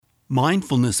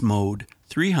Mindfulness Mode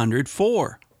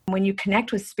 304. When you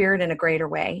connect with spirit in a greater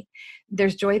way,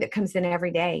 there's joy that comes in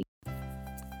every day.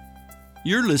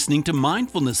 You're listening to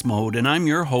Mindfulness Mode, and I'm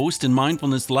your host and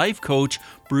mindfulness life coach,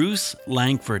 Bruce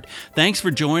Langford. Thanks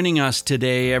for joining us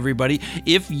today, everybody.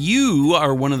 If you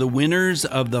are one of the winners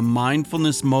of the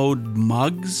Mindfulness Mode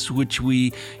mugs, which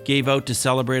we gave out to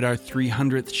celebrate our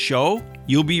 300th show,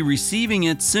 you'll be receiving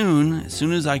it soon, as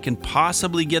soon as I can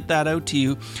possibly get that out to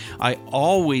you. I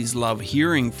always love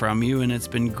hearing from you, and it's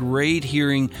been great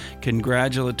hearing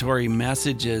congratulatory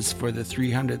messages for the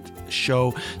 300th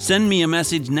show. Send me a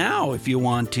message now if you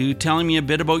want to, telling me a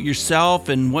bit about yourself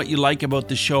and what you like about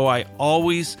the show. I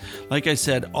always, like I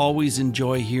said, always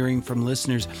enjoy hearing from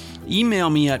listeners. Email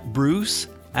me at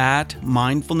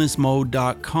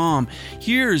bruce@mindfulnessmode.com.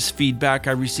 Here's feedback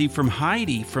I received from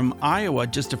Heidi from Iowa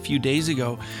just a few days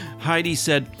ago. Heidi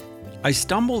said, I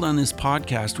stumbled on this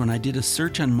podcast when I did a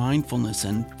search on mindfulness,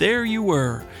 and there you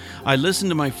were. I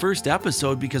listened to my first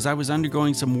episode because I was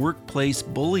undergoing some workplace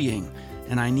bullying,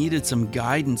 and I needed some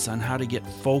guidance on how to get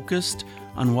focused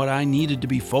on what I needed to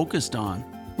be focused on,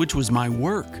 which was my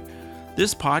work.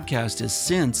 This podcast has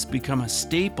since become a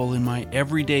staple in my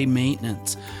everyday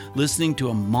maintenance, listening to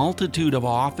a multitude of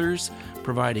authors,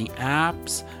 providing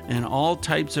apps, and all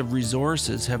types of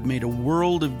resources have made a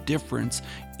world of difference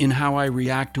in how I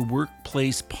react to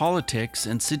workplace politics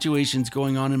and situations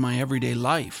going on in my everyday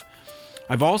life.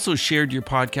 I've also shared your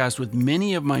podcast with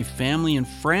many of my family and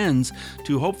friends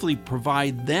to hopefully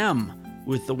provide them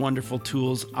with the wonderful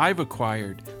tools I've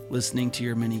acquired listening to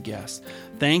your many guests.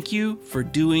 Thank you for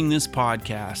doing this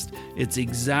podcast. It's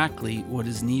exactly what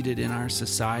is needed in our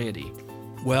society.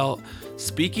 Well,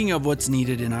 speaking of what's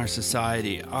needed in our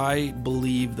society, I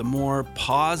believe the more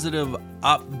positive,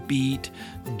 upbeat,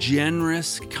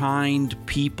 generous, kind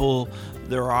people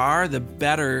there are, the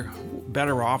better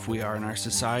off we are in our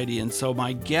society. And so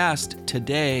my guest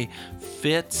today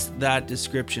fits that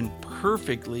description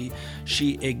perfectly.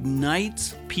 She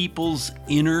ignites people's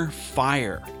inner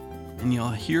fire. And you'll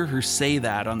hear her say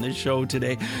that on this show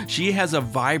today. She has a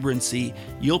vibrancy.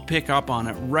 You'll pick up on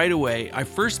it right away. I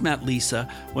first met Lisa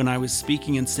when I was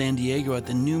speaking in San Diego at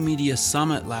the New Media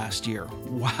Summit last year.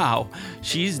 Wow,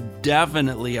 she's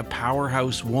definitely a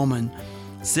powerhouse woman.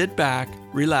 Sit back,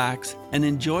 relax, and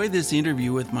enjoy this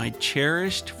interview with my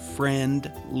cherished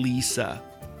friend, Lisa.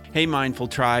 Hey, Mindful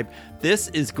Tribe. This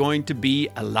is going to be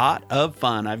a lot of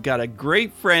fun. I've got a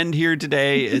great friend here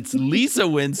today. It's Lisa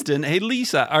Winston. Hey,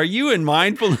 Lisa, are you in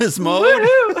mindfulness mode?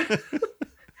 Woohoo!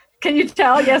 Can you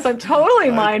tell? Yes, I'm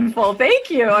totally mindful. Thank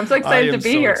you. I'm so excited to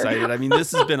be here. Excited. I mean,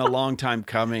 this has been a long time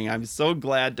coming. I'm so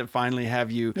glad to finally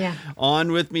have you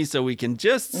on with me so we can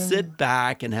just sit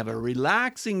back and have a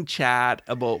relaxing chat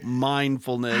about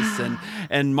mindfulness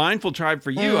and Mindful Tribe.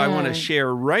 For you, I want to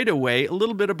share right away a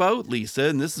little bit about Lisa,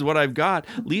 and this is what I've got.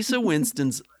 Lisa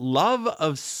Winston's love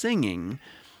of singing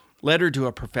led her to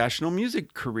a professional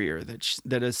music career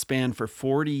that has spanned for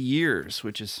 40 years,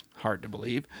 which is hard to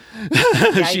believe.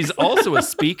 She's also a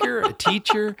speaker, a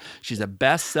teacher. She's a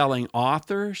best-selling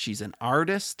author. She's an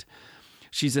artist.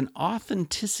 She's an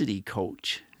authenticity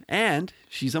coach, and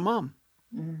she's a mom.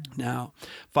 Now,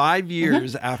 5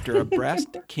 years after a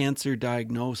breast cancer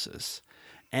diagnosis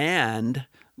and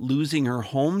losing her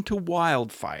home to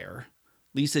wildfire,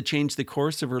 Lisa changed the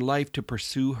course of her life to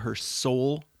pursue her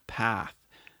soul path.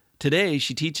 Today,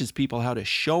 she teaches people how to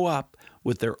show up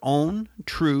with their own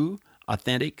true,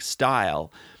 authentic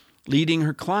style, leading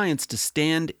her clients to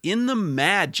stand in the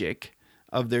magic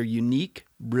of their unique,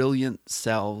 brilliant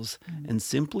selves and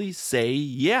simply say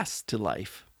yes to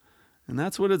life. And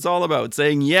that's what it's all about,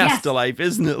 saying yes to life,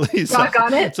 isn't it, Lisa? Rock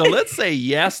on it. So let's say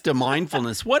yes to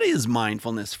mindfulness. What is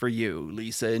mindfulness for you,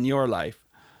 Lisa, in your life?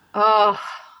 Oh,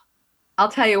 I'll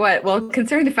tell you what. Well,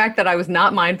 considering the fact that I was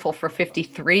not mindful for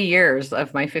 53 years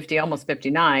of my 50, almost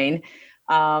 59,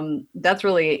 that's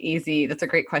really easy. That's a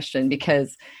great question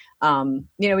because,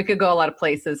 we could go a lot of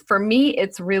places. For me,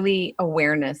 it's really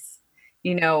awareness,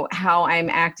 how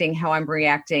I'm acting, how I'm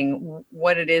reacting,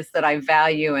 what it is that I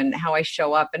value and how I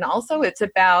show up. And also it's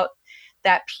about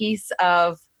that piece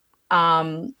of,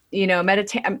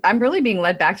 meditate. I'm really being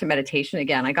led back to meditation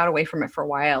again. I got away from it for a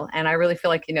while and I really feel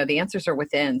like, the answers are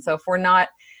within. So if we're not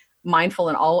mindful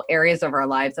in all areas of our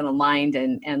lives and aligned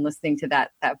and listening to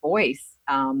that voice,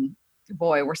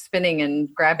 we're spinning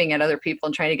and grabbing at other people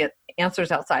and trying to get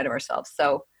answers outside of ourselves.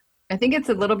 So I think it's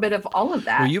a little bit of all of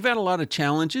that. Well, you've had a lot of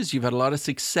challenges. You've had a lot of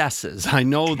successes. I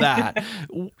know that.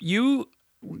 You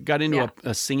got into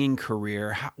a singing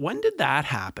career. When did that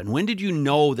happen? When did you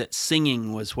know that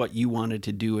singing was what you wanted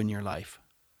to do in your life?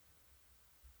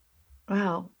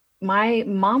 Wow. my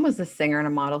mom was a singer and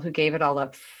a model who gave it all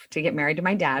up to get married to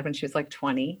my dad when she was like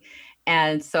 20.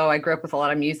 And so I grew up with a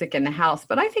lot of music in the house,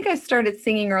 but I think I started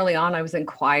singing early on. I was in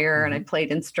choir and I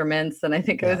played instruments, and I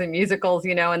think I was in musicals,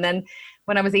 and then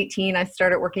when I was 18, I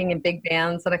started working in big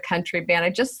bands and a country band. I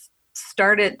just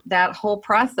started that whole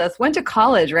process, went to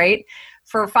college, right,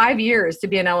 for 5 years to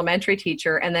be an elementary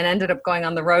teacher, and then ended up going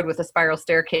on the road with a spiral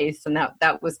staircase. And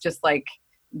that was just like,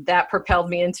 that propelled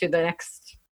me into the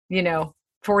next,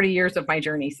 40 years of my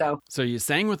journey. So you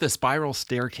sang with a spiral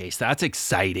staircase. That's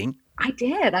exciting. I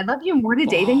did. I Love You More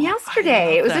Today Than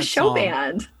Yesterday. It was a show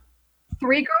band.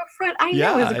 Three Girlfriend. I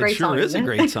know, it was a great song. It sure is a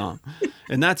great song.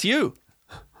 And that's you.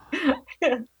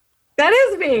 That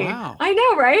is me. Wow. I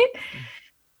know, right?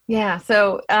 Yeah.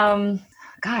 So,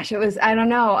 gosh, it was, I don't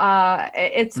know.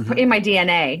 It's in my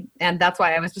DNA. And that's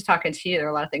why I was just talking to you. There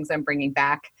are a lot of things I'm bringing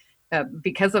back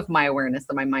because of my awareness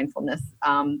and my mindfulness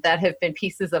that have been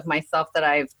pieces of myself that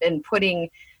I've been putting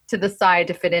to the side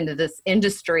to fit into this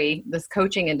industry, this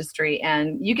coaching industry.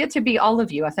 And you get to be all of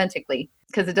you authentically,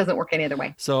 because it doesn't work any other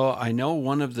way. So I know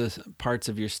one of the parts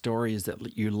of your story is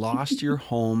that you lost your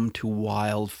home to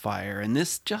wildfire. And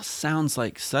this just sounds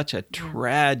like such a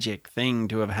tragic thing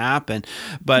to have happened,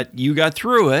 but you got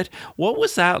through it. What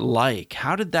was that like?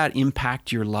 How did that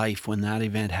impact your life when that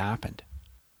event happened?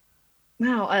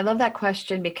 Wow, I love that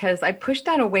question, because I pushed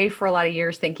that away for a lot of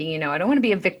years thinking, I don't want to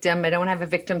be a victim. I don't want to have a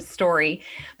victim story.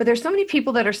 But there's so many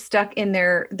people that are stuck in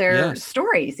their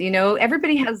stories.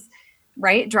 Everybody has,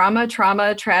 right? Drama,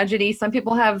 trauma, tragedy. Some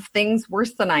people have things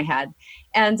worse than I had.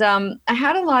 And I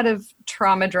had a lot of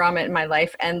drama in my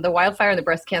life. And the wildfire and the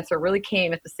breast cancer really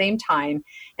came at the same time. And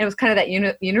it was kind of that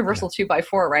universal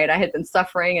 2x4, right? I had been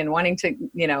suffering and wanting to,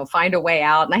 find a way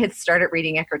out. And I had started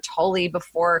reading Eckhart Tolle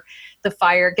before the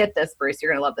fire. Get this, Bruce,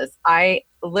 you're going to love this. I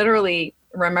literally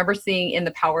remember seeing in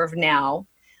The Power of Now,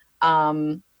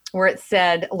 where it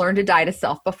said, learn to die to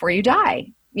self before you die.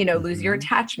 Lose your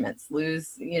attachments,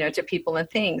 lose, to people and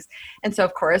things. And so,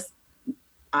 of course,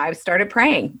 I started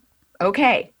praying,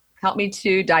 okay, help me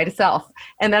to die to self.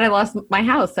 And then I lost my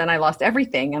house and I lost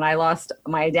everything. And I lost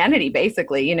my identity,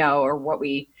 basically, or what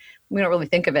we don't really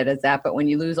think of it as that. But when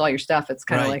you lose all your stuff, it's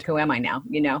kind of like, who am I now?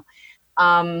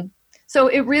 So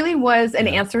it really was an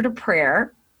answer to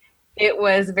prayer. It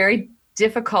was very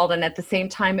difficult. And at the same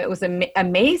time, it was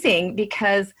amazing,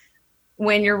 because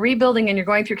when you're rebuilding and you're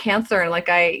going through cancer and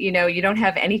you don't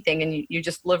have anything, and you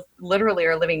just literally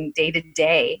are living day to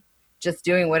day, just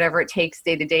doing whatever it takes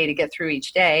day to day to get through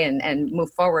each day and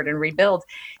move forward and rebuild.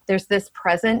 There's this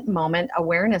present moment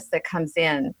awareness that comes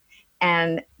in,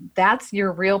 and that's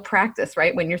your real practice,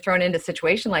 right? When you're thrown into a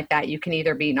situation like that, you can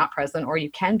either be not present or you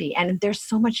can be, and there's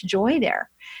so much joy there.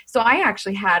 So I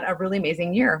actually had a really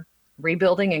amazing year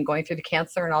rebuilding and going through the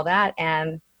cancer and all that.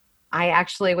 And I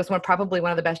actually was probably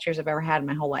one of the best years I've ever had in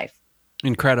my whole life.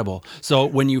 Incredible. So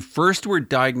when you first were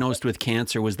diagnosed with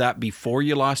cancer, was that before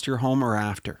you lost your home or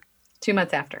after? 2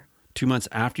 months after. 2 months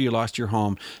after you lost your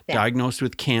home, diagnosed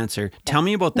with cancer. Tell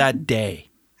me about that day.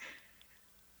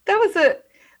 That was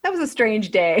a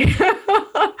strange day.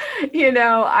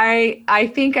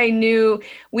 I think I knew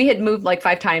we had moved like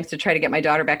 5 times to try to get my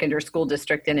daughter back into her school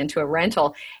district and into a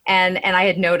rental. And I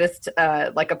had noticed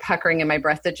like a puckering in my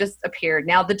breast that just appeared.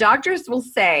 Now, the doctors will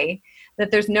say that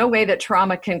there's no way that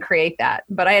trauma can create that.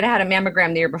 But I had had a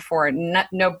mammogram the year before,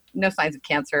 no signs of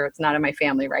cancer. It's not in my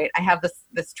family, right? I have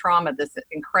this trauma, this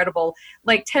incredible,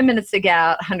 like 10 minutes to get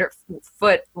out,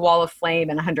 100-foot wall of flame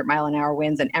and 100-mile-an-hour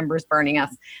winds and embers burning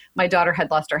us. My daughter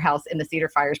had lost her house in the Cedar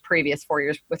Fires previous 4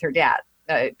 years with her dad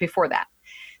before that.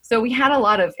 So we had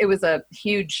it was a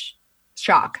huge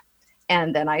shock.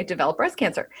 And then I developed breast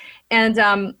cancer. And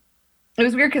it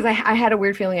was weird because I had a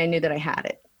weird feeling I knew that I had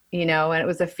it. And it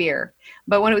was a fear.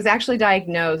 But when it was actually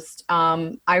diagnosed,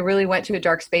 I really went to a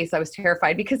dark space. I was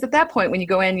terrified because at that point, when you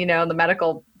go in, the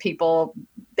medical people,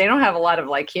 they don't have a lot of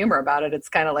humor about it. It's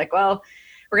kind of like, well,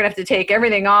 we're going to have to take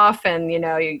everything off and,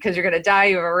 because you're going to die.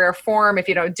 You have a rare form if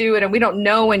you don't do it. And we don't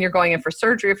know when you're going in for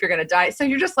surgery if you're going to die. So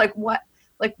you're just like, what?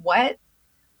 Like, what?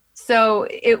 So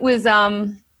it was,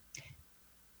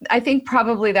 I think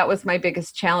probably that was my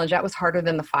biggest challenge. That was harder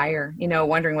than the fire,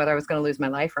 wondering whether I was going to lose my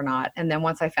life or not. And then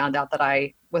once I found out that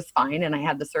I was fine and I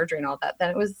had the surgery and all that,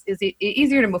 then it was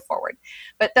easier to move forward.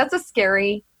 But that's a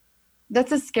scary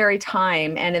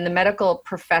time. And in the medical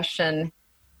profession,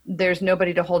 there's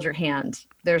nobody to hold your hand.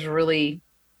 There's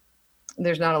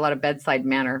not a lot of bedside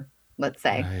manner, let's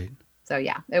say. Right. So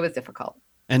yeah, it was difficult.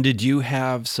 And did you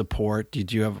have support?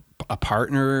 Did you have a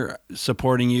partner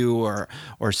supporting you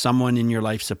or someone in your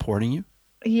life supporting you?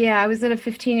 Yeah, I was in a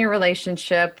 15-year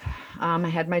relationship. I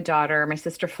had my daughter. My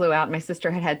sister flew out. My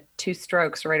sister had had two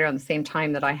strokes right around the same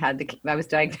time that I was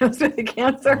diagnosed with the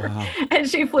cancer. Wow. And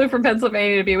she flew from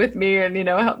Pennsylvania to be with me and,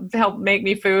 help make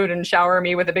me food and shower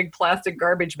me with a big plastic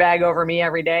garbage bag over me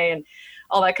every day and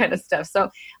all that kind of stuff. So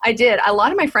I did. A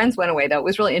lot of my friends went away, though. It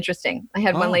was really interesting. I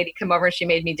had one lady come over and she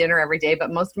made me dinner every day.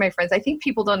 But most of my friends, I think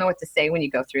people don't know what to say when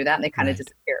you go through that and they kind of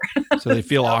disappear. So they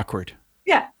feel awkward.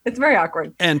 Yeah, it's very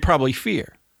awkward. And probably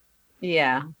fear.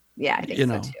 Yeah, I think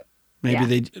so too. Maybe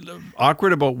they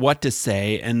awkward about what to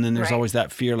say. And then there's always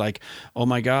that fear like, oh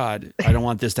my God, I don't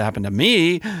want this to happen to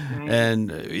me. Right. And,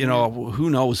 who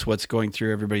knows what's going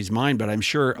through everybody's mind, but I'm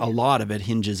sure a lot of it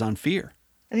hinges on fear.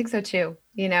 I think so too,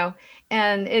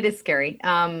 and it is scary.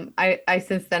 I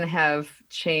since then have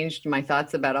changed my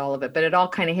thoughts about all of it, but it all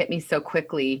kind of hit me so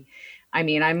quickly. I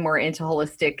mean, I'm more into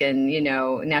holistic and,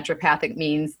 naturopathic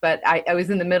means, but I was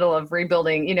in the middle of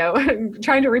rebuilding,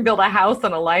 trying to rebuild a house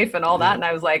and a life and all that. And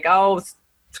I was like, oh,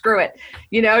 screw it,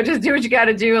 just do what you got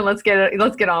to do and let's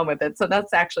get on with it. So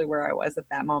that's actually where I was at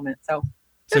that moment. So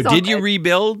did you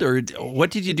rebuild, or what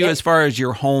did you do as far as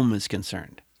your home is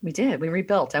concerned? We did. We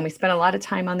rebuilt, and we spent a lot of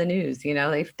time on the news.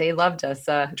 They loved us.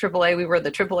 AAA, we were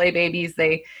the AAA babies.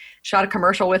 They shot a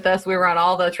commercial with us. We were on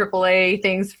all the AAA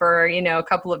things for, a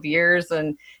couple of years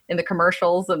and in the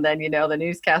commercials. And then, the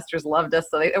newscasters loved us.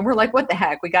 And we're like, what the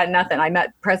heck? We got nothing. I met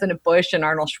President Bush and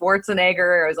Arnold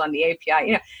Schwarzenegger. I was on the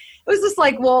API. It was just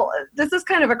like, well, this is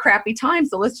kind of a crappy time.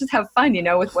 So let's just have fun,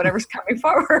 with whatever's coming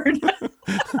forward.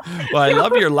 Well, I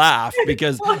love your laugh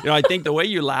because, I think the way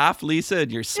you laugh, Lisa,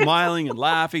 and you're smiling and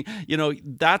laughing,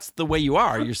 that's the way you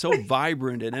are. You're so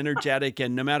vibrant and energetic.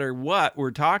 And no matter what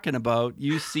we're talking about,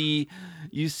 you see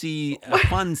a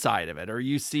fun side of it, or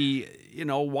you see,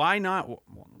 why not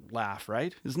laugh,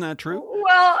 right? Isn't that true?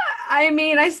 Well, I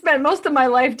mean, I spent most of my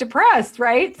life depressed,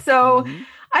 right? So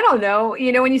I don't know,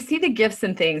 when you see the gifts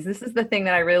and things, this is the thing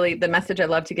that the message I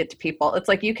love to get to people. It's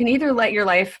like, you can either let your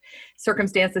life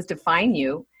circumstances define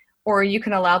you, or you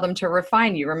can allow them to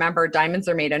refine you. Remember, diamonds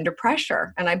are made under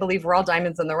pressure. And I believe we're all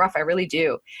diamonds in the rough. I really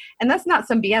do. And that's not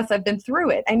some BS. I've been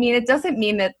through it. I mean, it doesn't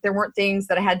mean that there weren't things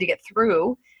that I had to get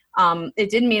through. It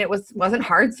didn't mean it wasn't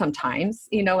hard sometimes,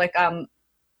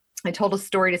 I told a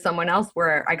story to someone else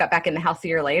where I got back in the house a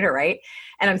year later, right?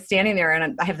 And I'm standing there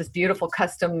and I have this beautiful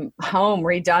custom home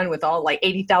redone with all like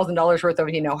 $80,000 worth of,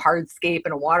 hardscape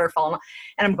and a waterfall.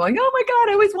 And I'm going, oh my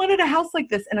God, I always wanted a house like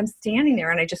this. And I'm standing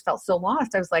there and I just felt so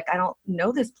lost. I was like, I don't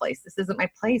know this place. This isn't my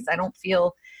place. I don't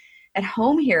feel at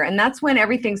home here. And that's when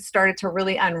everything started to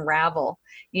really unravel,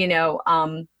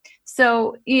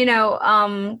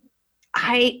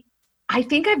 I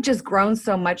think I've just grown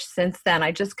so much since then.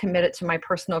 I just committed to my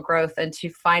personal growth and to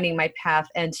finding my path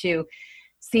and to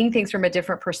seeing things from a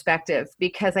different perspective,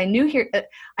 because I knew I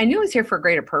was here for a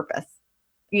greater purpose.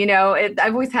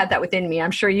 I've always had that within me.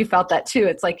 I'm sure you felt that too.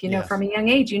 It's like, yes. From a young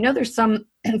age, there's some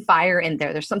fire in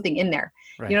there. There's something in there.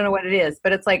 Right. You don't know what it is,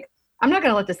 but it's like, I'm not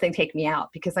going to let this thing take me out,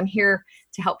 because I'm here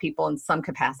to help people in some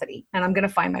capacity, and I'm going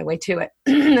to find my way to it.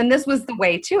 And this was the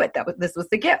way to it. This was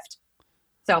the gift.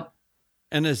 So.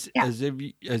 And as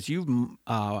you've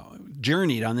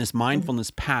journeyed on this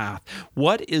mindfulness path,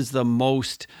 what is the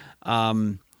most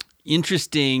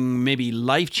interesting, maybe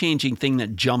life-changing thing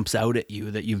that jumps out at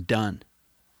you that you've done?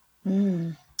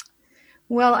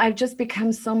 Well, I've just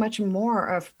become so much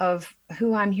more of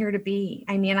who I'm here to be.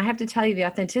 I mean, I have to tell you, the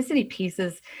authenticity piece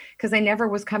is because I never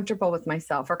was comfortable with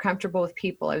myself or comfortable with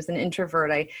people. I was an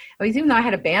introvert. Even though I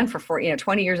had a band for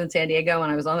 20 years in San Diego,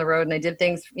 and I was on the road and I did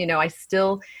things,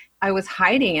 I was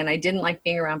hiding and I didn't like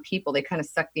being around people. They kind of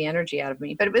sucked the energy out of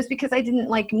me, but it was because I didn't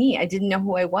like me. I didn't know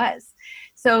who I was.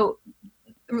 So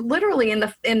literally in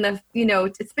the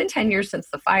it's been 10 years since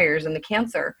the fires and the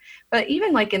cancer, but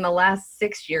even like in the last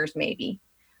 6 years, maybe,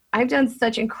 I've done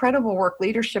such incredible work,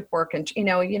 leadership work. And,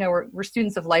 we're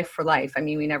students of life for life. I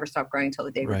mean, we never stop growing till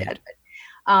the day we're dead.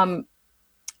 But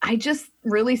I just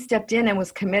really stepped in and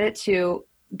was committed to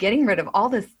getting rid of all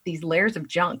these layers of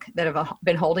junk that have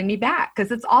been holding me back.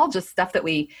 Cause it's all just stuff that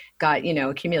we got,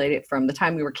 accumulated from the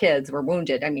time we were kids, we're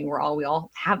wounded. I mean, we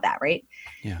all have that. Right.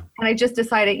 Yeah. And I just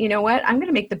decided, you know what, I'm going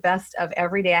to make the best of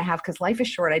every day I have. Cause life is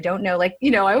short. I don't know. Like,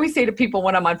 I always say to people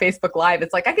when I'm on Facebook Live,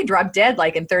 it's like, I could drop dead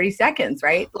like in 30 seconds.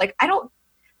 Right. Like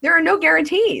there are no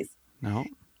guarantees. No.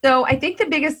 So I think the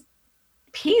biggest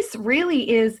piece really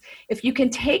is if you can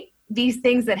take these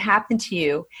things that happen to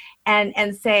you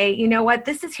and say, you know what,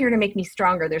 this is here to make me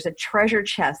stronger. There's a treasure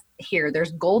chest here.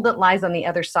 There's gold that lies on the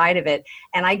other side of it.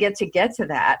 And I get to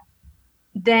that.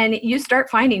 then you start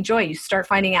finding joy. You start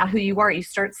finding out who you are. You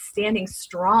start standing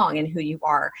strong in who you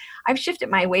are. I've shifted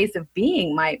my ways of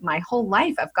being my whole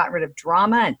life. I've gotten rid of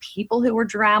drama and people who were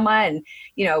drama and,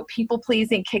 people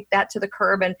pleasing, kicked that to the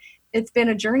curb. And it's been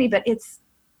a journey, but it's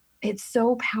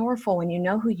so powerful when you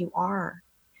know who you are.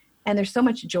 And there's so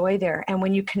much joy there. And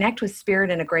when you connect with spirit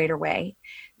in a greater way,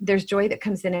 there's joy that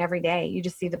comes in every day. You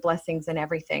just see the blessings in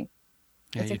everything.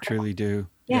 Yeah, you truly do.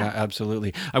 Yeah,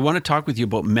 absolutely. I want to talk with you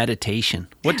about meditation.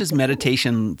 What does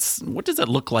what does it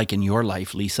look like in your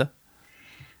life, Lisa?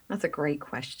 That's a great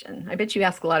question. I bet you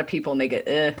ask a lot of people and they get,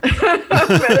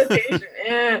 meditation,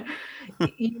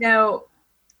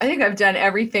 I think I've done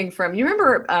everything from, you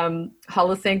remember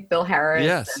Holosync, Bill Harris?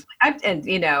 Yes. And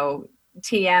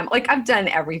TM, I've done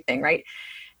everything, right?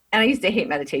 And I used to hate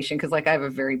meditation because I have a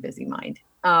very busy mind.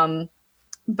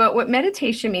 But what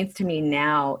meditation means to me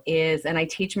now is, and I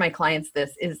teach my clients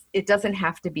this, is it doesn't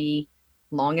have to be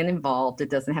long and involved. It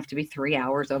doesn't have to be 3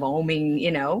 hours of oming,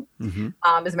 Mm-hmm.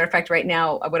 As a matter of fact, right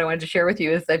now, what I wanted to share with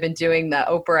you is I've been doing the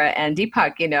Oprah and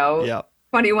Deepak,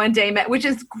 21-day, which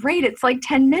is great. It's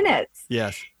 10 minutes.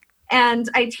 Yes. And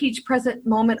I teach present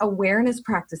moment awareness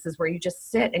practices where you just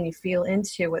sit and you feel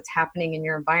into what's happening in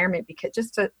your environment, because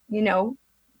just to,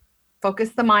 focus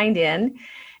the mind in.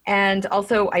 And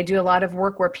also I do a lot of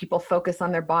work where people focus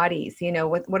on their bodies.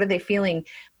 What are they feeling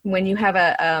when you have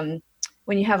an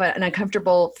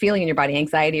uncomfortable feeling in your body,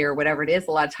 anxiety or whatever it is?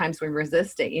 A lot of times we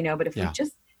resist it, but if we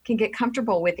just can get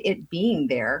comfortable with it being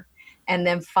there and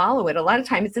then follow it, a lot of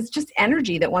times it's just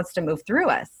energy that wants to move through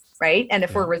us. Right. And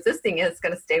if we're resisting it, it's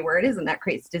going to stay where it is. And that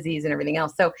creates disease and everything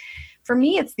else. So for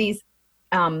me, it's these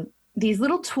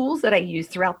little tools that I use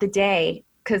throughout the day.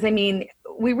 Because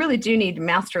we really do need to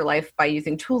master life by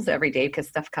using tools every day, because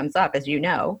stuff comes up, as you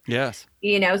know. Yes.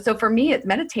 So for me, it's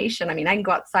meditation. I can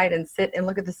go outside and sit and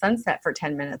look at the sunset for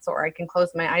 10 minutes, or I can close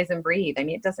my eyes and breathe.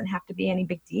 It doesn't have to be any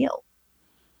big deal.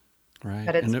 Right.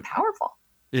 But it's powerful.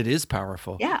 It is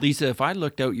powerful. Yeah. Lisa, if I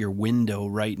looked out your window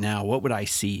right now, what would I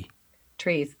see?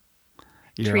 Trees.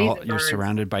 You're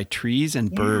surrounded by trees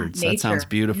and birds. Nature. That sounds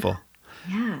beautiful.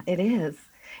 Yeah, it is.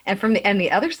 And from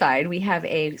the other side, we have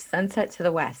a sunset to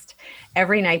the west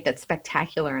every night that's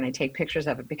spectacular. And I take pictures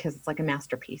of it because it's like a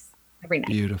masterpiece every night.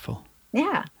 Beautiful.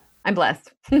 Yeah, I'm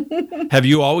blessed. Have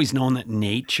you always known that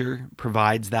nature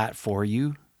provides that for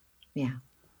you? Yeah.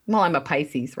 Well, I'm a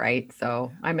Pisces, right?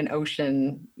 So I'm an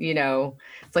ocean,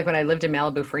 it's like when I lived in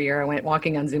Malibu for a year, I went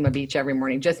walking on Zuma Beach every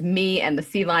morning, just me and the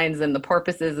sea lions and the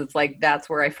porpoises. It's that's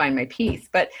where I find my peace.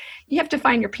 But you have to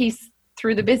find your peace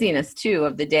through the busyness too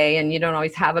of the day, and you don't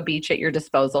always have a beach at your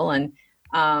disposal. And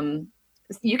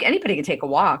anybody can take a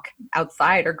walk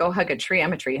outside or go hug a tree.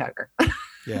 I'm a tree hugger.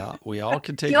 Yeah, we all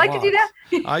can take Do you like walks. to do that?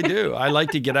 I do. I like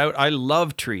to get out. I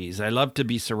love trees. I love to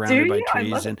be surrounded by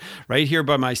trees. And right here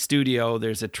by my studio,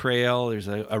 there's a trail. There's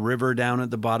a river down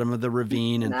at the bottom of the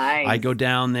ravine. And nice. I go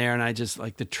down there and I just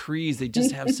like the trees. They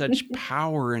just have such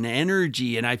power and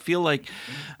energy. And I feel I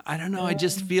don't know, I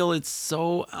just feel it's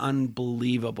so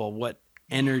unbelievable what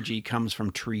energy comes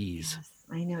from trees. Yes,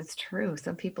 I know, it's true.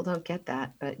 Some people don't get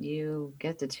that, but you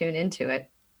get to tune into it.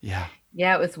 Yeah.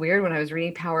 Yeah, it was weird when I was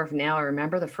reading Power of Now. I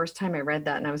remember the first time I read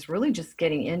that, and I was really just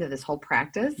getting into this whole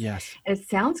practice. Yes. And it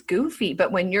sounds goofy,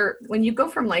 but when you go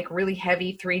from really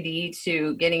heavy 3D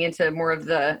to getting into more of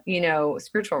the,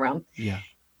 spiritual realm. Yeah.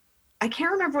 I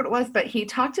can't remember what it was, but he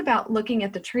talked about looking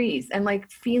at the trees and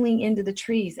feeling into the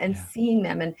trees and seeing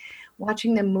them and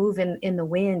watching them move in the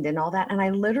wind and all that. And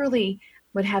I literally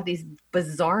would have these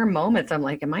bizarre moments. I'm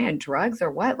like, am I on drugs or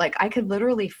what? I could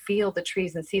literally feel the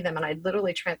trees and see them, and I'd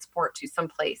literally transport to some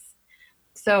place.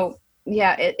 So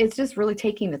yeah, it's just really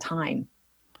taking the time.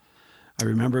 I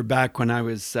remember back when I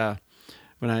was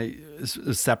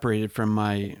separated from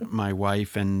my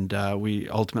wife, and we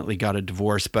ultimately got a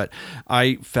divorce, but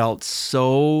I felt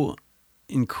so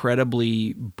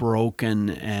incredibly broken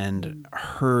and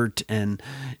hurt, and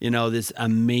this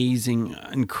amazing,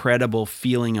 incredible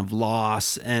feeling of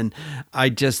loss. And I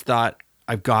just thought,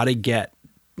 I've got to get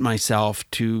myself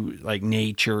to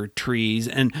nature, trees.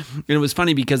 And it was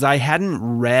funny because I hadn't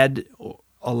read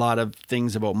a lot of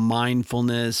things about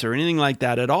mindfulness or anything like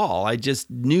that at all. I just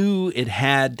knew it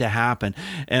had to happen.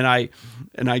 And I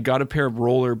got a pair of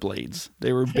rollerblades.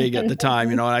 They were big at the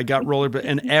time, and I got rollerblades.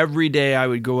 And every day I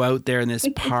would go out there in this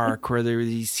park where there were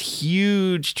these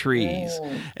huge trees,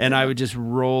 and I would just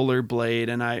rollerblade.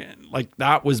 And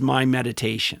that was my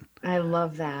meditation. I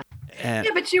love that. And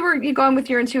yeah, but you going with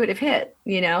your intuitive hit,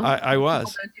 I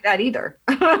was. Don't do that either.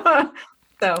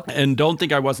 So, and don't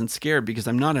think I wasn't scared, because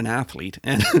I'm not an athlete.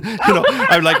 And,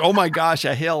 I'm like, oh my gosh,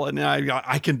 a hill. And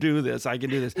I can do this. I can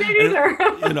do this. me neither.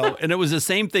 And it was the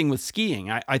same thing with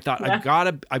skiing. I thought, I've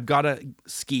got to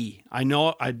ski. I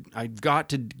know I've got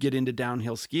to get into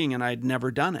downhill skiing, and I'd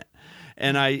never done it.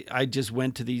 And I just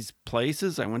went to these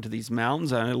places. I went to these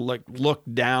mountains, and I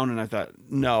looked down, and I thought,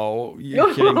 no,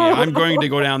 you're kidding me. I'm going to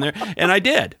go down there. And I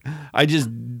did. I just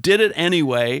did it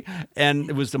anyway. And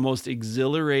it was the most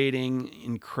exhilarating,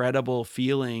 incredible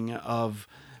feeling of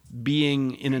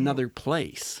being in another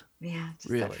place. Yeah, just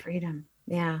really. That freedom.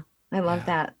 Yeah, I love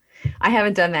that. I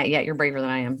haven't done that yet. You're braver than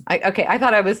I am. I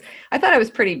thought I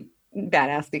was pretty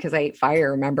badass because I ate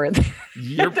fire. Remember?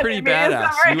 You're pretty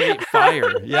badass. You ate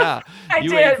fire. Yeah,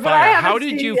 you did, ate fire. How did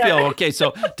seen you yet. feel? Okay,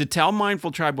 so to tell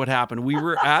Mindful Tribe what happened, we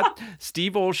were at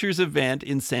Steve Olsher's event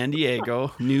in San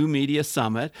Diego, New Media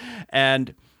Summit,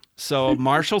 and so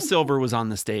Marshall Silver was on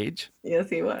the stage. Yes,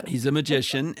 he was. He's a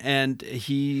magician, and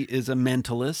he is a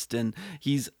mentalist, and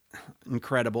he's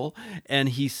incredible. And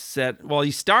he said, well,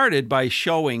 he started by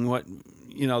showing what,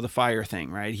 the fire thing,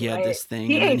 right? He had this thing.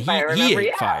 He ate fire. He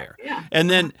ate fire. Yeah.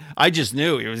 And then I just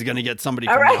knew he was going to get somebody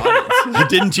from the audience.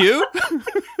 Didn't you?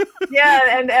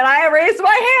 Yeah, and I raised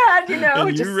my hand,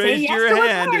 And just you raised say yes your to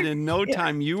what's hand, hard. and in no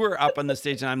time you were up on the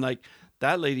stage, and I'm like,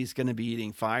 that lady's going to be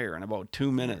eating fire in about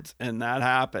 2 minutes. And that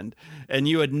happened. And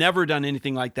you had never done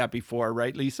anything like that before,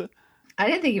 right, Lisa? I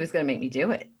didn't think he was going to make me do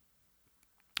it.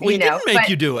 Well, he didn't make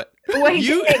you do it. Well, he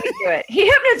did make me do it. He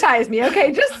hypnotized me.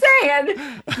 Okay, just saying.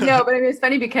 No, but it's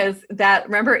funny because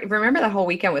remember that whole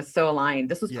weekend was so aligned.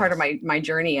 This was part of my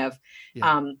journey of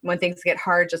when things get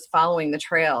hard, just following the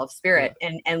trail of spirit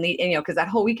and because that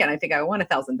whole weekend I think I won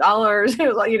 $1,000. It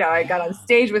was like, I got on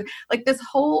stage with like this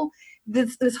whole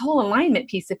alignment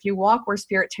piece. If you walk where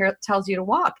spirit tells you to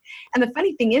walk. And the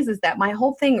funny thing is that my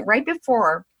whole thing right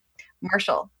before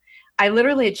Marshall, I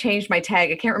literally had changed my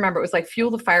tag. I can't remember. It was like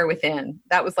Fuel the Fire Within.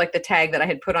 That was like the tag that I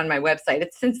had put on my website.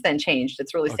 It's since then changed.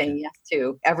 It's really saying yes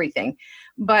to everything.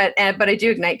 But I do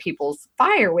ignite people's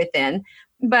fire within.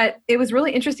 But it was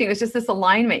really interesting. It was just this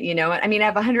alignment, I mean, I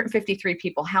have 153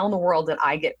 people. How in the world did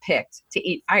I get picked to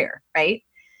eat fire, right?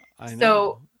 I know.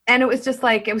 So, and it was just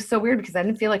like, it was so weird because I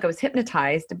didn't feel like I was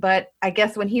hypnotized. But I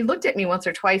guess when he looked at me once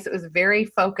or twice, it was very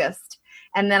focused.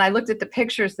 And then I looked at the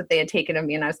pictures that they had taken of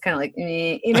me, and I was kind of like,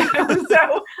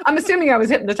 So I'm assuming I was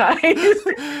hypnotized.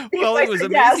 Well, it was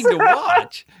amazing to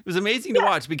watch. It was amazing to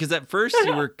watch because at first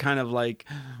you were kind of like,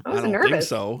 I don't nervous. think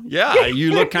so. Yeah,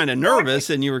 you looked kind of nervous,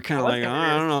 and you were kind of like,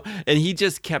 I don't know. And he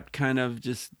just kept kind of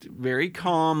just very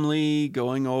calmly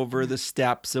going over the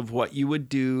steps of what you would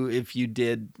do if you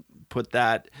did put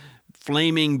that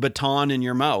flaming baton in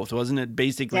your mouth. Wasn't it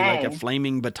basically like a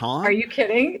flaming baton? Are you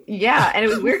kidding? Yeah. And it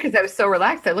was weird because I was so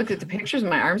relaxed. I looked at the pictures and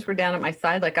my arms were down at my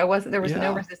side. Like there was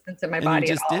no resistance in my body.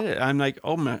 You just at all. did it. I'm like,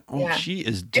 she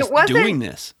is just doing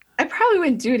this. I probably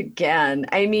wouldn't do it again.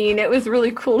 I mean, it was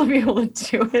really cool to be able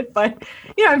to do it, but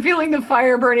I'm feeling the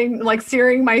fire burning, like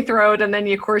searing my throat. And then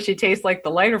of course you taste like the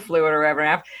lighter fluid or whatever.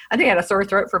 I think I had a sore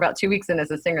throat for about 2 weeks. And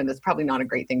as a singer, that's probably not a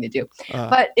great thing to do,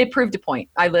 but it proved a point.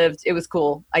 I lived, it was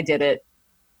cool. I did it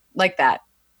like that.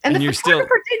 And the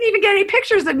photographer didn't even get any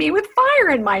pictures of me with fire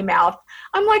in my mouth.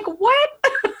 I'm like, what?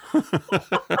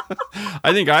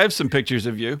 I think I have some pictures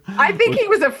of you. I think he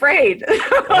was afraid.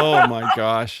 Oh my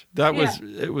gosh.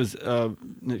 It was a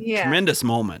tremendous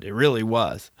moment. It really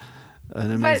was an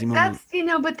amazing moment.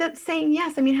 But that's saying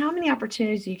yes. I mean, how many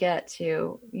opportunities you get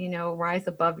to, rise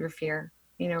above your fear,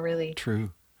 really.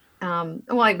 True.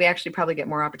 We actually probably get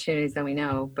more opportunities than we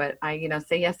know, but I,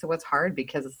 say yes to what's hard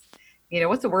because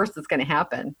what's the worst that's going to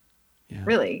happen? Yeah.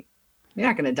 Really, you're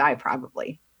not going to die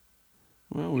probably.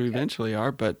 Well, we eventually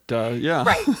are, but yeah.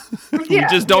 Right. We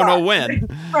just don't know when.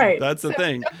 Right. That's the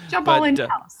thing. Jump all in now.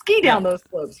 Ski down those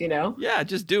slopes, Yeah,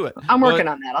 just do it. I'm working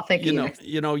on that. I'll thank you.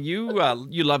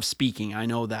 You love speaking. I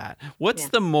know that. What's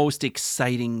the most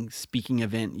exciting speaking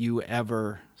event you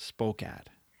ever spoke at?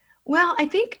 Well, I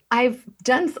think I've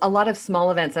done a lot of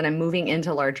small events and I'm moving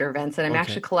into larger events and I'm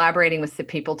actually collaborating with some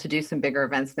people to do some bigger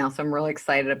events now. So I'm really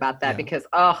excited about that because,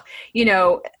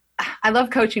 I love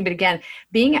coaching, but again,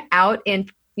 being out in,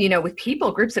 with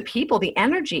people, groups of people, the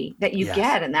energy that you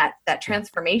get and that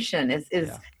transformation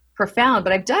is profound.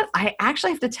 But I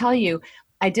actually have to tell you,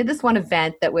 I did this one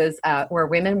event that was where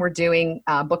women were doing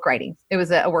book writing. It was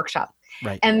a workshop.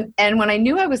 Right. And when I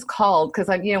knew I was called, because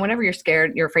whenever you're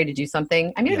scared, you're afraid to do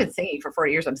something. I mean, I've been singing for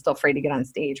 40 years. I'm still afraid to get on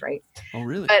stage, right? Oh,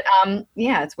 really? But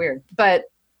it's weird. But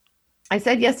I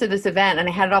said yes to this event, and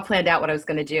I had it all planned out what I was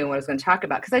going to do and what I was going to talk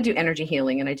about, because I do energy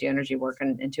healing and I do energy work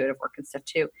and intuitive work and stuff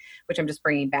too, which I'm just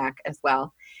bringing back as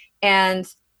well. And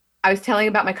I was telling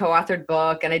about my co-authored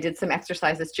book, and I did some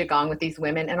exercises, Qigong, with these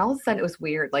women. And all of a sudden it was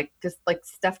weird. Like this, like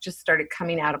stuff just started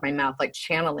coming out of my mouth, like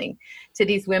channeling to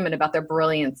these women about their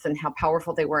brilliance and how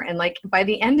powerful they were. And like, by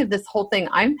the end of this whole thing,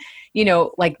 I'm,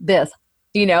 like this,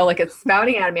 like it's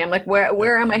spouting out of me. I'm like,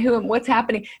 where am I? What's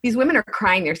happening? These women are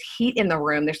crying. There's heat in the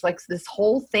room. There's like this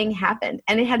whole thing happened,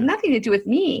 and it had nothing to do with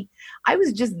me. I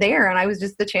was just there, and I was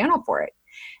just the channel for it.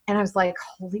 And I was like,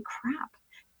 holy crap.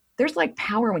 There's like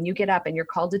power when you get up and you're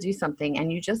called to do something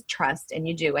and you just trust and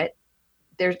you do it.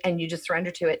 And you just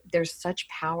surrender to it. There's such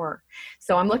power.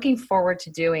 So I'm looking forward to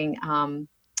doing some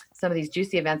of these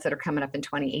juicy events that are coming up in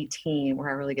 2018 where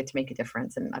I really get to make a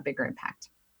difference and a bigger impact.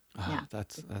 Oh, Yeah,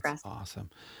 that's awesome.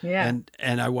 Yeah.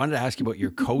 And I wanted to ask you about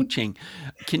your coaching.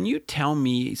 Can you tell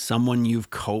me someone you've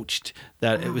coached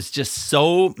that it was just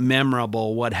so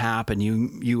memorable what happened?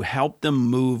 You helped them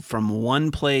move from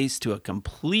one place to a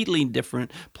completely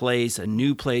different place, a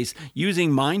new place,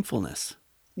 using mindfulness.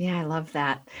 Yeah, I love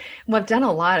that. Well, I've done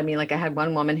a lot. I mean, like I had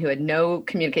one woman who had no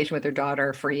communication with her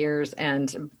daughter for years.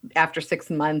 And after 6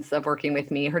 months of working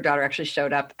with me, her daughter actually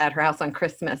showed up at her house on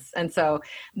Christmas. And so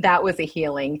that was a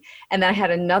healing. And then I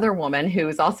had another woman who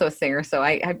was also a singer. So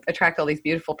I attract all these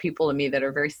beautiful people to me that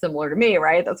are very similar to me,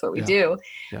 right? That's what we do.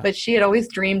 Yeah. But she had always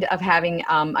dreamed of having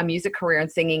a music career and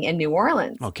singing in New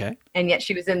Orleans. Okay. And yet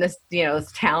she was in this,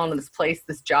 this town, this place,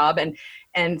 this job.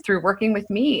 And through working with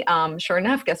me, sure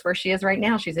enough, guess where she is right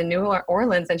now? She's in New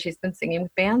Orleans, and she's been singing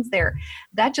with bands there.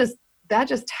 That just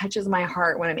touches my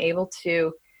heart when I'm able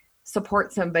to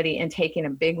support somebody in taking a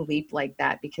big leap like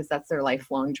that, because that's their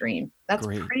lifelong dream. That's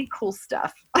Great. Pretty cool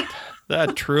stuff.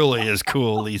 That truly is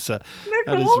cool, Lisa.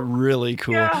 That is really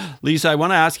cool. Yeah. Lisa, I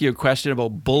want to ask you a question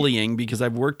about bullying, because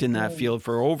I've worked in that field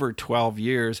for over 12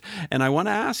 years. And I want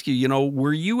to ask you,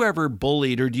 were you ever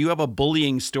bullied, or do you have a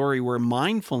bullying story where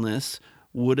mindfulness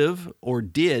would have or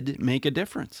did make a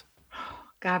difference?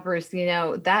 God, Bruce,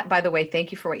 that, by the way,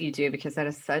 thank you for what you do, because that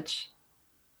is such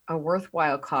a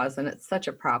worthwhile cause, and it's such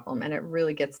a problem, and it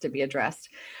really gets to be addressed.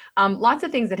 Lots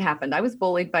of things that happened. I was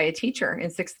bullied by a teacher in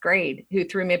 6th grade who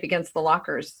threw me up against the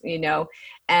lockers,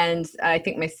 and I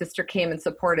think my sister came and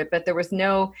supported, but there was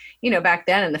no, back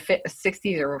then in the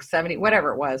 60s or 70s,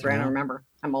 whatever it was, right? Yeah. I don't remember.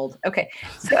 I'm old. Okay.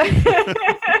 So,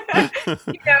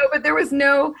 but there was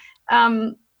no,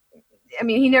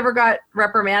 he never got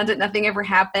reprimanded. Nothing ever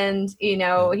happened. He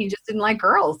just didn't like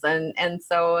girls. And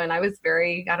I was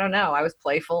very, I was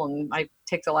playful, and I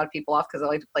ticked a lot of people off because I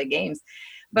like to play games.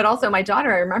 But also my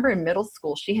daughter, I remember in middle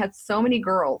school, she had so many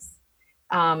girls.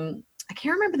 I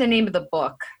can't remember the name of the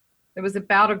book. It was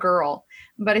about a girl,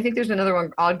 but I think there's another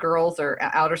one, Odd Girls or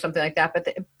Out or something like that.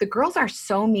 But the girls are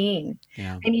so mean.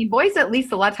 Yeah. I mean, boys, at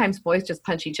least a lot of times boys just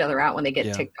punch each other out when they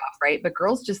get ticked off, right? But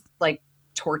girls just like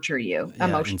torture you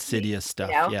emotionally. Insidious stuff.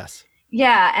 Yes.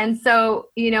 Yeah. And so,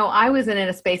 I was in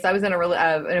a space, I was in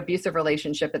an abusive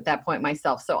relationship at that point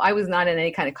myself. So I was not in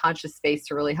any kind of conscious space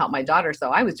to really help my daughter.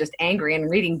 So I was just angry and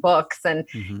reading books and,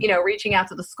 reaching out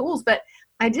to the schools, but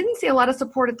I didn't see a lot of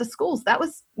support at the schools. That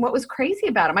was what was crazy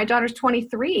about it. My daughter's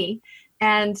 23,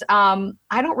 and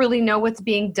I don't really know what's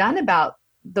being done about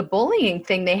the bullying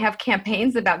thing. They have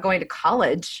campaigns about going to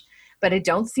college, but I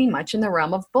don't see much in the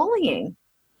realm of bullying.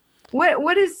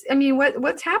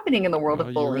 What's happening in the world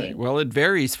of bullying? Right. Well, it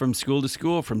varies from school to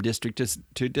school, from district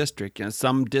to district.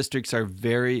 Some districts are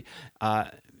very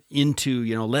into,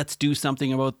 let's do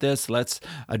something about this. Let's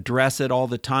address it all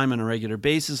the time on a regular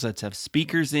basis. Let's have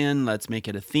speakers in. Let's make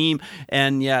it a theme.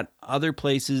 And yet other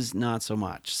places, not so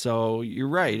much. So you're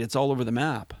right. It's all over the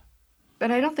map.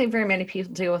 But I don't think very many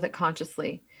people deal with it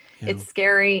consciously. Yeah. It's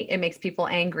scary. It makes people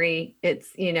angry. It's,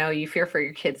 you fear for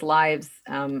your kids' lives,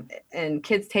 and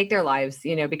kids take their lives,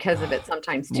 because of it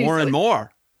sometimes too. More and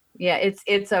more. Yeah,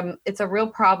 it's a real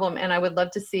problem. And I would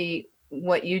love to see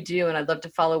what you do. And I'd love to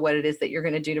follow what it is that you're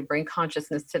going to do to bring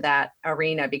consciousness to that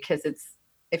arena, because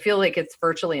I feel like it's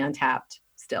virtually untapped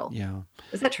still. Yeah.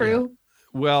 Is that true? Yeah.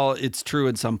 Well, it's true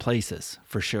in some places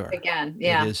for sure. Again,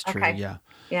 yeah. It is true, okay. Yeah.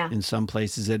 Yeah. In some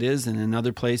places it is, and in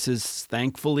other places,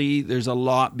 thankfully, there's a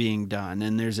lot being done,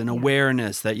 and there's an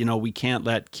awareness that, we can't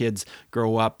let kids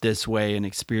grow up this way and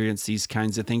experience these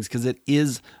kinds of things, because it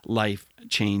is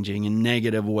life-changing in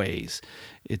negative ways.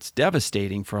 It's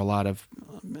devastating for a lot of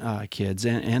kids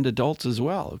and adults as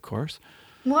well, of course.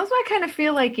 Well, that's why I kind of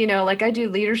feel like, like I do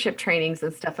leadership trainings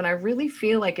and stuff. And I really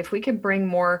feel like if we could bring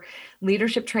more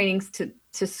leadership trainings to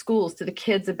schools, to the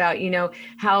kids about,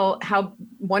 how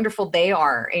wonderful they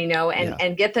are,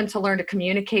 and get them to learn to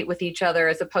communicate with each other,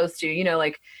 as opposed to,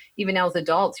 like even now as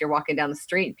adults, you're walking down the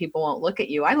street, people won't look at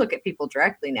you. I look at people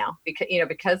directly now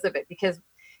because of it, because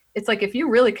it's like if you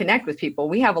really connect with people,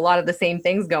 we have a lot of the same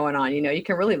things going on. You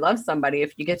can really love somebody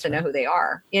if you get to know who they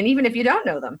are, and even if you don't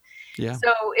know them. Yeah.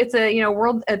 So it's a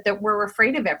world that we're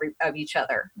afraid of each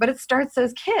other, but it starts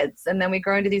as kids, and then we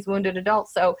grow into these wounded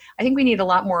adults. So I think we need a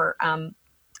lot more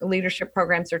leadership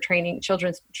programs or training,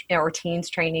 children's or teens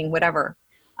training, whatever.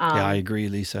 Yeah, I agree,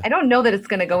 Lisa. I don't know that it's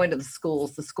going to go into the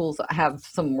schools. The schools have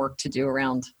some work to do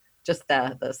around just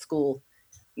the school,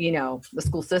 the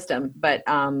school system. But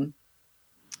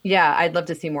yeah, I'd love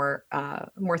to see more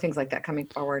things like that coming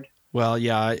forward. Well,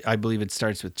 yeah, I believe it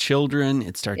starts with children.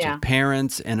 It starts with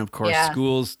parents, and of course,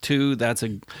 schools too. That's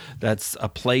a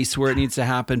place where it needs to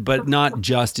happen, but not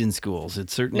just in schools. It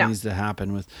certainly needs to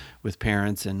happen with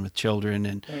parents and with children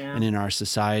and in our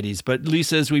societies. But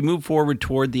Lisa, as we move forward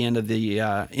toward the end of the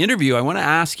interview, I want to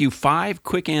ask you 5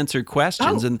 quick answer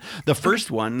questions. And the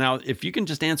first one, now, if you can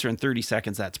just answer in 30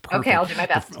 seconds, that's perfect. Okay, I'll do my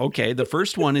best. Okay, the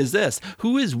first one is this: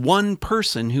 who is one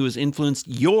person who has influenced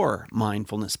your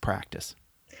mindfulness practice?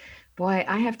 Boy,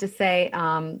 I have to say,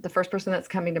 the first person that's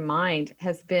coming to mind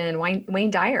has been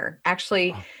Wayne Dyer.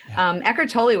 Actually, Eckhart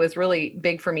Tolle was really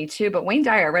big for me too, but Wayne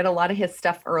Dyer, I read a lot of his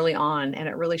stuff early on, and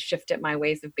it really shifted my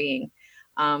ways of being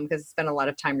because I spent a lot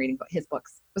of time reading his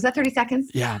books. Was that 30 seconds?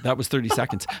 Yeah, that was 30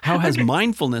 seconds. How has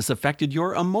mindfulness affected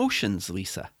your emotions,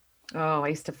 Lisa? Oh, I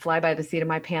used to fly by the seat of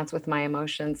my pants with my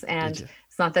emotions. And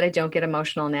it's not that I don't get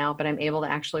emotional now, but I'm able to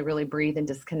actually really breathe and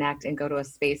disconnect and go to a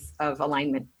space of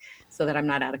alignment so that I'm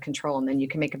not out of control. And then you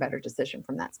can make a better decision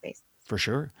from that space. For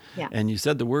sure. Yeah. And you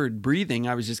said the word breathing.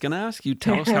 I was just going to ask you,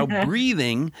 tell us how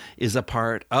breathing is a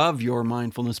part of your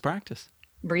mindfulness practice.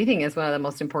 Breathing is one of the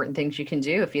most important things you can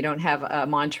do. If you don't have a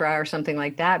mantra or something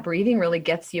like that, breathing really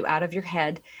gets you out of your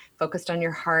head, focused on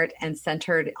your heart, and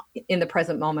centered in the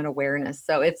present moment awareness.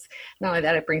 So it's not only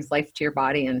that, it brings life to your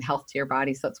body and health to your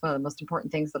body. So it's one of the most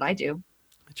important things that I do.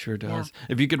 It sure does. Yeah.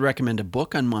 If you could recommend a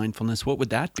book on mindfulness, what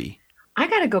would that be? I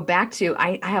got to go back to,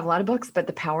 I have a lot of books, but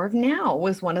The Power of Now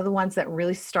was one of the ones that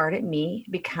really started me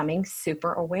becoming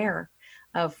super aware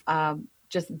of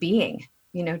just being,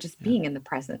 being in the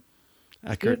present.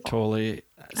 Eckhart Tolle,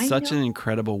 such an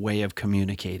incredible way of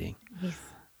communicating. He's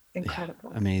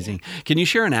incredible. Yeah, amazing. Can you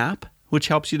share an app which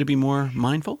helps you to be more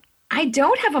mindful? I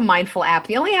don't have a mindful app.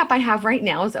 The only app I have right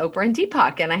now is Oprah and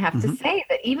Deepak. And I have to say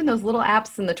that even those little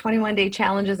apps and the 21-day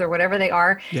challenges or whatever they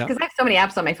are, because I have so many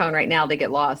apps on my phone right now, they get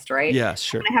lost, right? Yeah,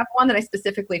 sure. And I have one that I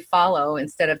specifically follow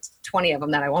instead of 20 of them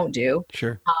that I won't do.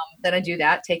 Sure. Then I do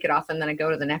that, take it off, and then I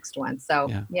go to the next one. So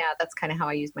yeah that's kind of how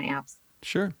I use my apps.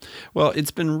 Sure. Well,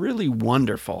 it's been really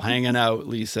wonderful hanging out,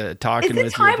 Lisa, talking with you.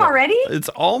 Is it time already? It's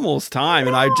almost time.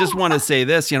 And I just want to say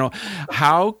this,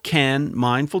 how can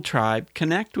Mindful Tribe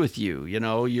connect with you?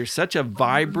 You're such a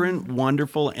vibrant,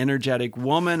 wonderful, energetic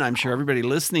woman. I'm sure everybody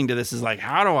listening to this is like,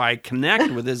 how do I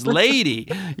connect with this lady?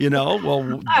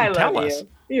 Well, tell us.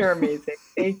 You're amazing.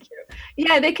 Thank you.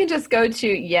 Yeah, they can just go to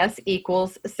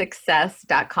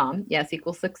yesequalssuccess.com.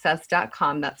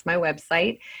 Yesequalssuccess.com. That's my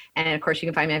website. And of course, you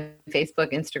can find me on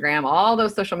Facebook, Instagram, all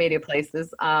those social media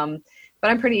places. But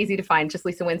I'm pretty easy to find. Just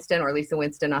Lisa Winston or Lisa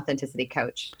Winston Authenticity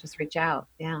Coach. Just reach out.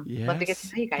 Yeah. Love to get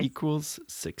to know you guys.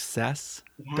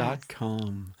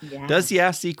 Equalssuccess.com. Yes. Does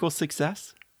yes equal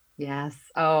success? Yes.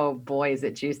 Oh boy, is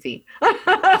it juicy. I'm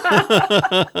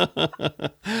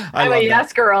a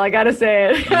yes girl, I gotta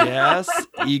say it. Yes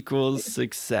equals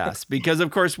success. Because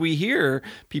of course we hear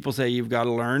people say you've got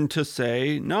to learn to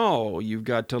say no. You've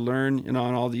got to learn, and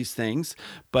all these things.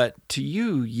 But to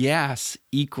you, yes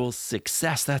equals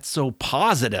success. That's so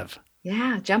positive.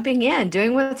 Yeah, jumping in,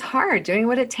 doing what's hard, doing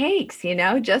what it takes,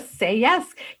 just say yes.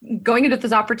 Going into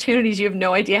those opportunities you have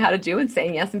no idea how to do and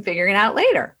saying yes and figuring it out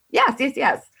later. Yes.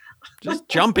 Just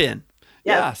jump in.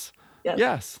 Yes.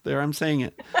 There, I'm saying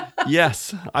it.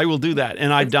 Yes, I will do that.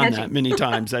 And I've done that many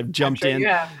times. I've jumped in,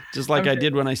 just like I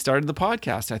did when I started the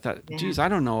podcast. I thought, geez, I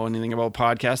don't know anything about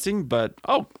podcasting, but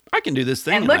I can do this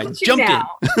thing. And look at you now.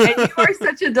 And you are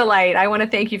such a delight. I want to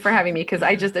thank you for having me because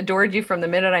I just adored you from the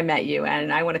minute I met you.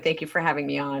 And I want to thank you for having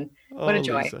me on. What a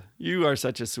joy. Lisa, you are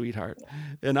such a sweetheart.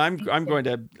 And I'm going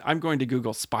to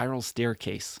Google Spiral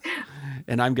Staircase.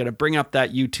 And I'm going to bring up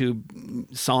that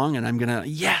YouTube song and I'm going to,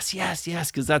 yes,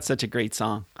 because that's such a great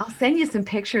song. I'll send you some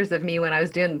pictures of me when I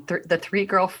was doing the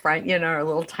 3-girl front, our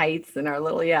little tights and our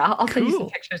little, I'll send you some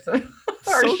pictures of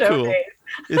our show days.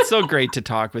 It's so great to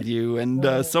talk with you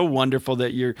and so wonderful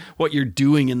that what you're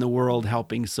doing in the world,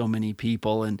 helping so many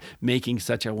people and making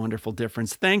such a wonderful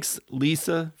difference. Thanks,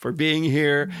 Lisa, for being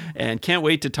here and can't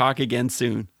wait to talk again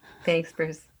soon. Thanks,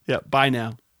 Bruce. Yeah. Bye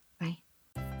now.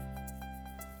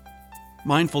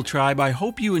 Mindful Tribe, I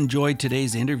hope you enjoyed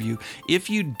today's interview. If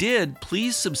you did,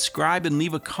 please subscribe and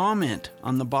leave a comment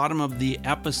on the bottom of the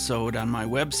episode on my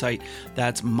website.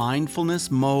 That's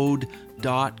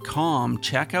mindfulnessmode.com.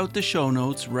 Check out the show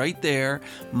notes right there,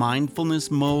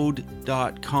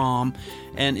 mindfulnessmode.com.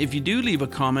 And if you do leave a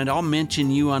comment, I'll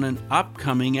mention you on an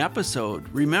upcoming episode.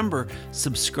 Remember,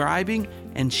 subscribing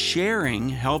and sharing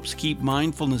helps keep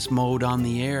Mindfulness Mode on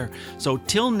the air. So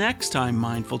till next time,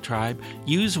 Mindful Tribe,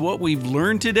 use what we've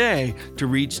learned today to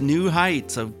reach new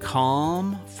heights of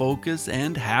calm, focus,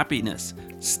 and happiness.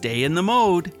 Stay in the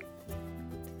mode.